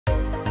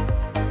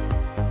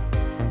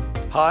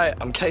Hi,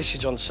 I'm Casey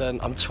Johnson,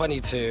 I'm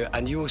 22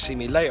 and you will see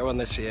me later on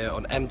this year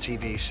on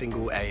MTV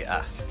Single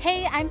AF.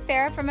 Hey, I'm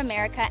Farah from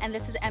America and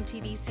this is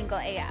MTV Single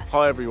AF.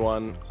 Hi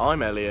everyone,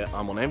 I'm Elliot,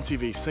 I'm on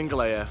MTV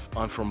Single AF,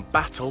 I'm from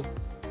Battle,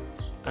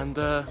 and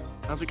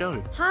how's it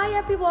going? Hi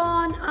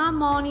everyone, I'm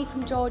Marnie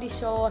from Geordie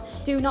Shore.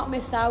 Do not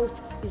miss out,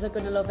 you're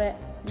gonna love it.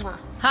 Mwah.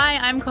 Hi,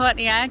 I'm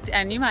Courtney Act,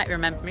 and you might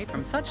remember me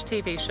from such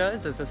TV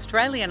shows as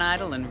Australian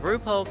Idol and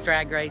RuPaul's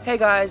Drag Race. Hey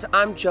guys,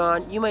 I'm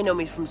John. You may know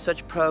me from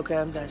such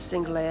programs as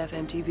Single AF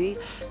MTV,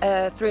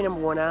 3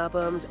 #1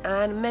 albums,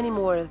 and many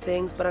more other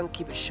things, but I'm gonna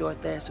keep it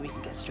short there so we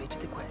can get straight to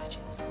the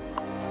questions.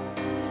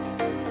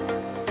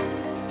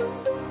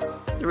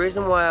 The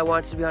reason why I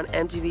wanted to be on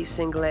MTV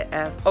Single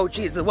AF, oh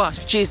geez, the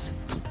wasp, jeez,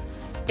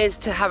 is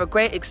to have a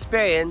great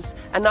experience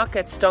and not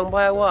get stung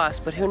by a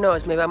wasp, but who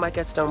knows, maybe I might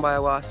get stung by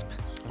a wasp.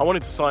 I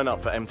wanted to sign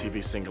up for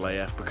MTV Single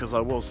AF because I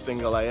was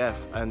Single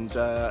AF, and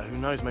who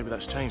knows, maybe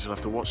that's changed. I'll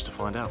have to watch to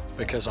find out.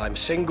 Because I'm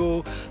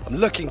single, I'm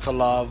looking for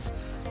love,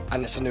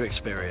 and it's a new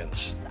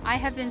experience. I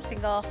have been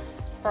single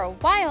for a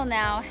while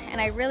now and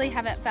I really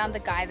haven't found the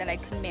guy that I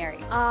could marry.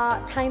 I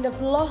kind of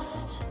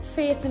lost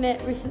faith in it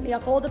recently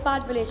of all the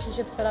bad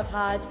relationships that I've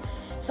had.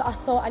 So I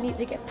thought I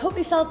needed to put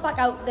myself back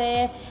out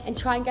there and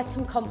try and get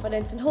some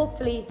confidence and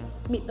hopefully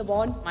meet the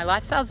one. My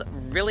lifestyle's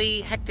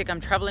really hectic. I'm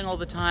traveling all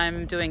the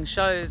time, doing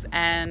shows,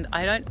 and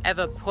I don't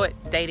ever put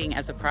dating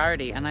as a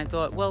priority. And I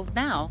thought, well,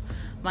 now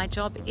my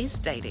job is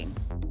dating.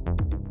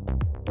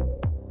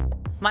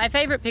 My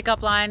favorite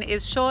pickup line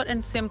is short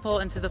and simple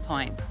and to the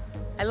point.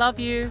 I love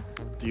you.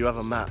 Do you have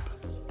a map?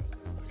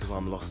 Because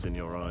I'm lost in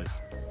your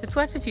eyes. It's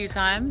worked a few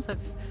times. I've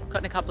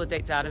gotten a couple of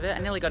dates out of it.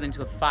 I nearly got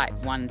into a fight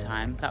one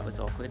time. That was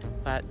awkward.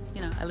 But, you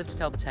know, I live to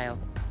tell the tale.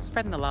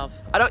 Spreading the love.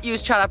 I don't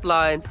use chat-up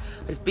lines,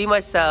 I just be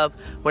myself,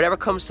 whatever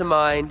comes to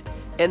mind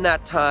in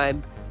that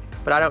time,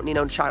 but I don't need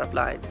no chat-up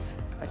lines.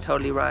 I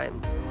totally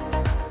rhymed.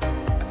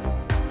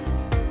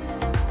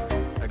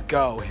 A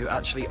girl who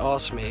actually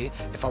asked me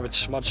if I would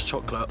smudge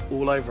chocolate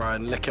all over her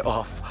and lick it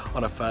off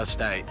on a first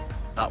date.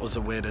 That was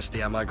the weirdest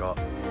DM I got.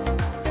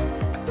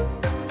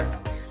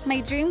 My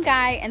dream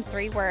guy in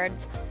 3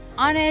 words: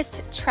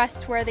 honest,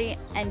 trustworthy,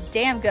 and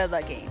damn good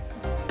looking.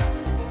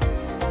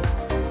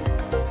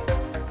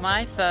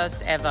 My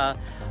first ever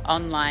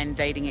online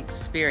dating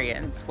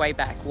experience way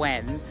back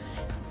when,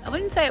 I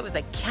wouldn't say it was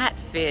a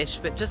catfish,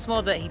 but just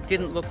more that he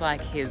didn't look like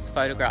his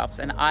photographs.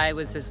 And I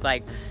was just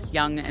like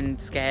young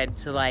and scared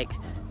to like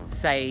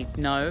say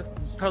no,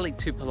 probably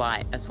too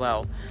polite as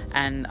well.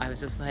 And I was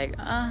just like,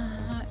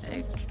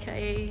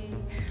 okay.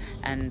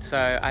 And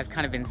so I've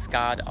kind of been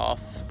scarred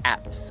off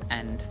apps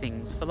and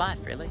things for life,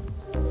 really.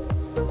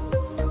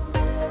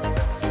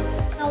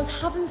 I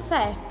was having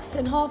sex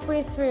and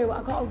halfway through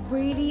I got a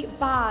really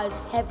bad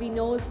heavy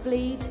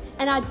nosebleed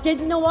and I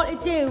didn't know what to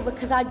do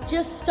because I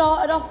just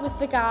started off with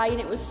the guy and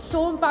it was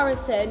so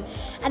embarrassing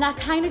and I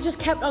kind of just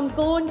kept on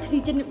going because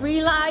he didn't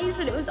realise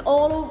and it was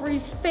all over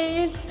his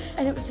face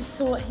and it was just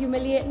so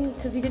humiliating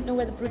because he didn't know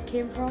where the blood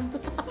came from.